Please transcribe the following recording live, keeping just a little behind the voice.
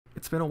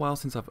It's been a while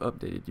since I've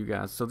updated you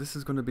guys, so this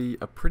is going to be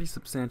a pretty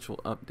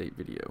substantial update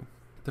video.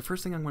 The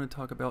first thing I'm going to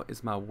talk about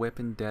is my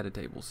weapon data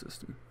table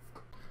system.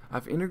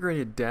 I've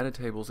integrated data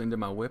tables into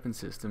my weapon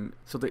system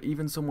so that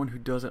even someone who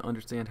doesn't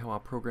understand how I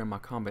program my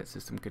combat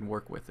system can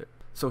work with it.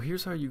 So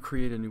here's how you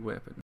create a new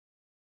weapon.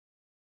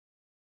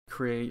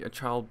 Create a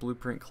child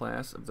blueprint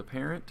class of the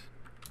parent.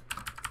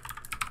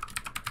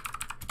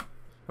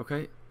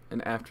 Okay,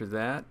 and after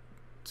that,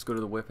 let's go to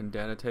the weapon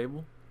data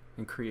table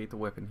and create the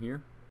weapon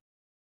here.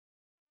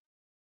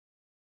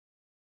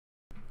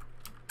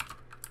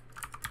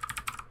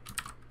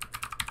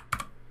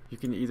 You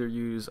can either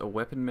use a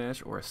weapon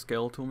mesh or a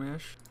skeletal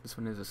mesh. This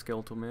one is a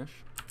skeletal mesh.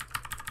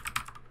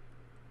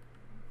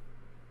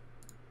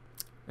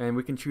 And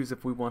we can choose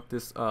if we want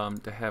this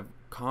to have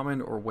common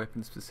or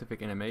weapon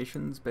specific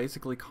animations.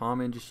 Basically,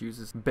 common just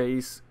uses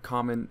base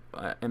common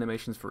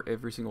animations for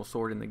every single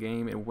sword in the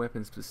game, and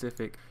weapon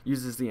specific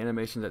uses the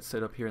animation that's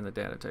set up here in the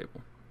data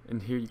table.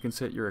 And here you can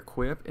set your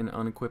equip and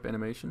unequip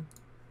animation.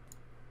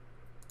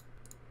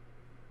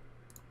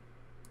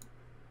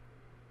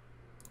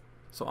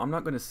 So I'm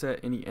not going to set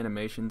any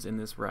animations in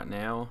this right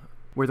now.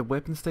 Where the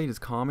weapon state is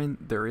common,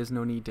 there is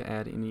no need to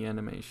add any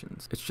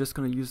animations. It's just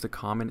going to use the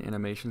common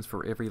animations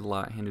for every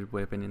light-handed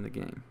weapon in the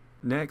game.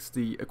 Next,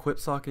 the equip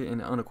socket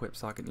and unequip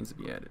socket needs to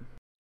be added.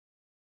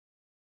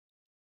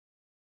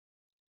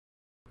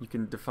 You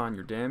can define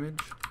your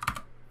damage,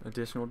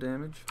 additional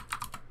damage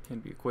can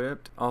be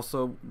equipped.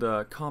 Also,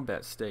 the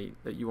combat state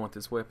that you want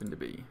this weapon to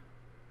be.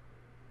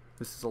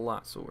 This is a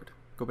light sword.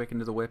 Go back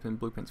into the weapon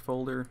blueprints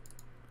folder.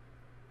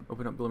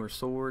 Open up Glimmer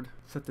Sword,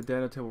 set the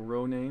data table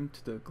row name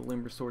to the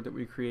Glimmer Sword that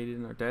we created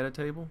in our data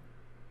table.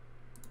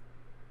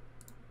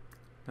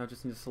 Now I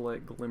just need to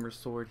select Glimmer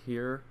Sword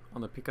here on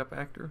the pickup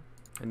actor,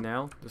 and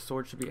now the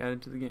sword should be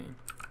added to the game.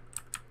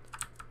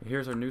 And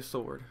here's our new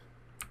sword.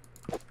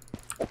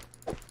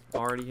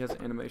 Already has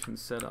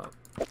animations set up.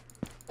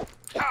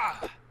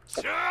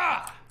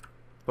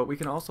 But we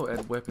can also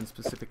add weapon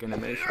specific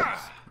animations.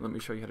 Let me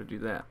show you how to do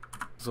that.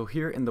 So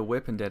here in the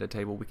weapon data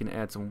table we can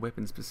add some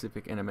weapon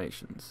specific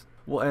animations.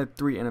 We'll add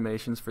 3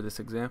 animations for this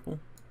example.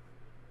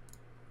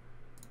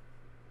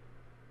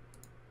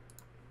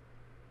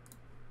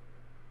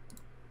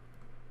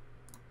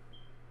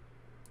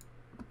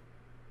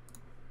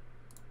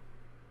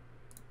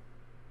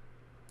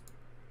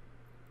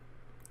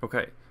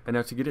 Okay, and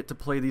now to get it to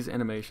play these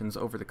animations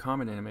over the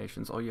common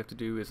animations, all you have to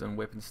do is in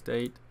weapon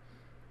state,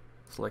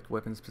 select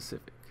weapon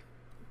specific.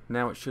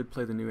 Now it should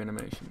play the new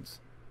animations.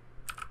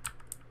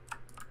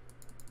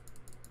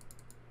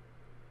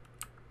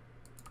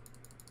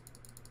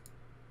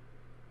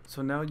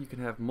 So now you can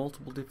have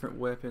multiple different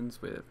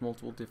weapons with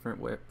multiple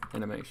different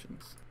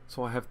animations.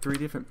 So I have 3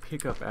 different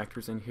pickup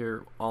actors in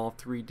here, all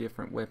 3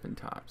 different weapon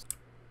types.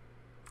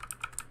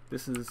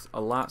 This is a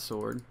light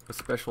sword with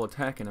special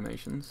attack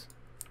animations.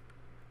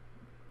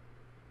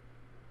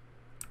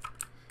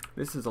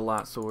 This is a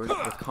light sword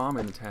with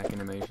common attack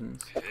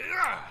animations.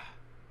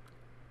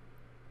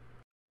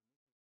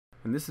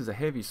 And this is a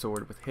heavy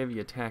sword with heavy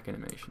attack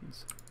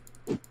animations.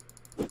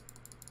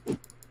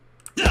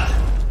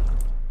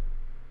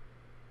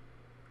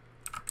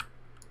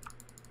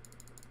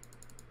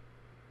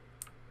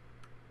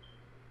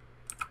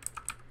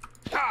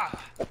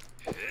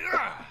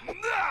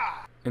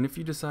 And if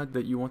you decide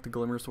that you want the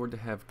Glimmer Sword to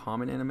have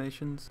common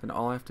animations, then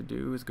all I have to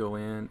do is go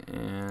in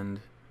and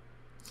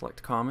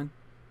select common.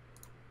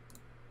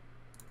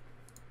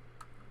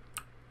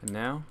 And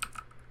now,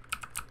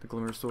 the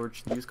Glimmer Sword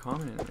should use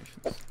common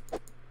animations.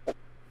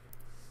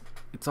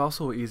 It's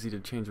also easy to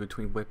change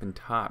between weapon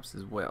types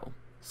as well.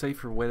 Say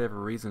for whatever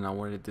reason I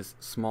wanted this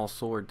small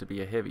sword to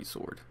be a heavy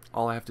sword.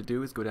 All I have to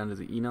do is go down to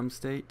the enum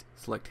state,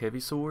 select heavy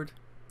sword.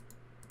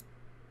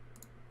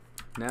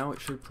 Now it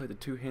should play the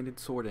 2-handed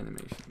sword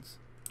animations.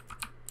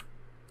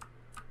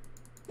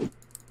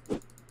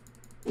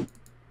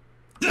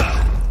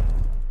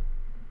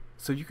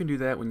 So you can do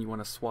that when you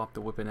want to swap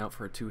the weapon out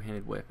for a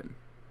 2-handed weapon,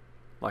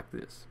 like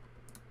this.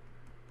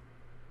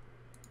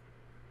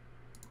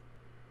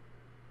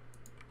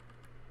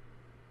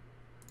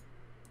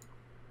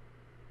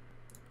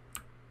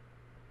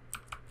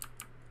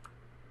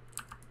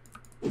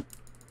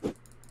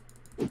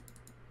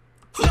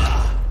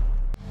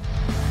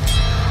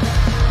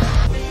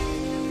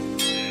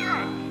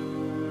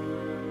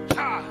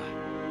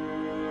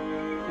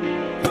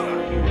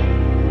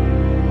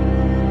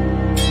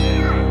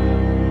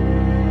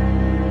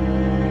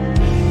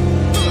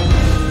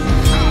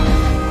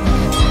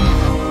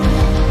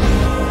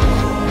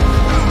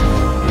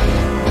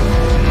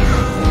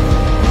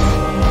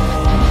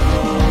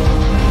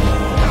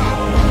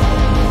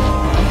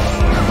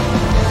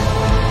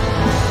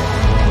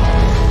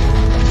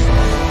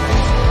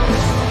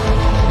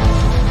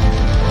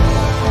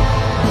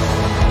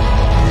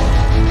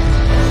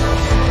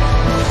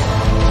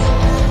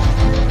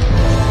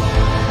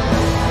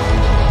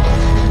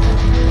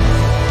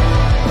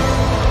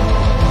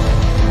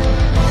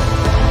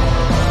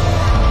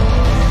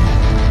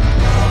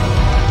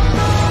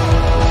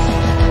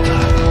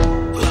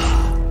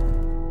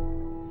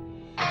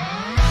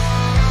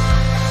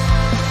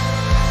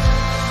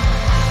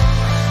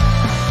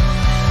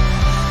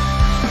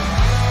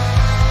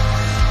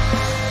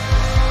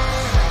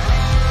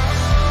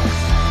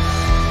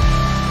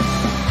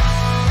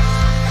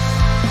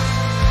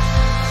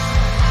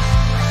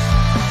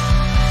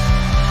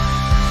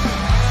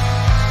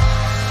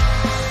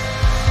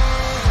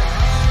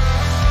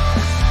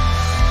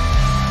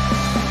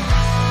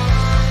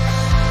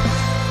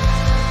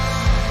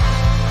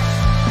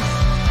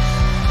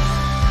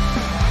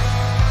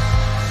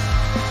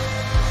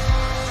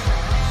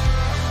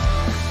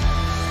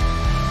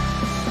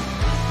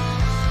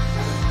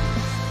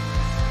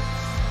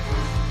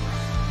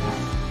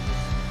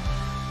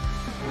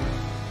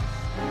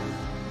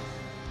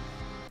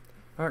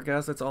 Alright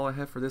guys, that's all I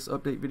have for this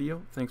update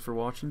video. Thanks for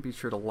watching. Be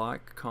sure to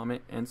like,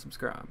 comment, and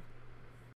subscribe.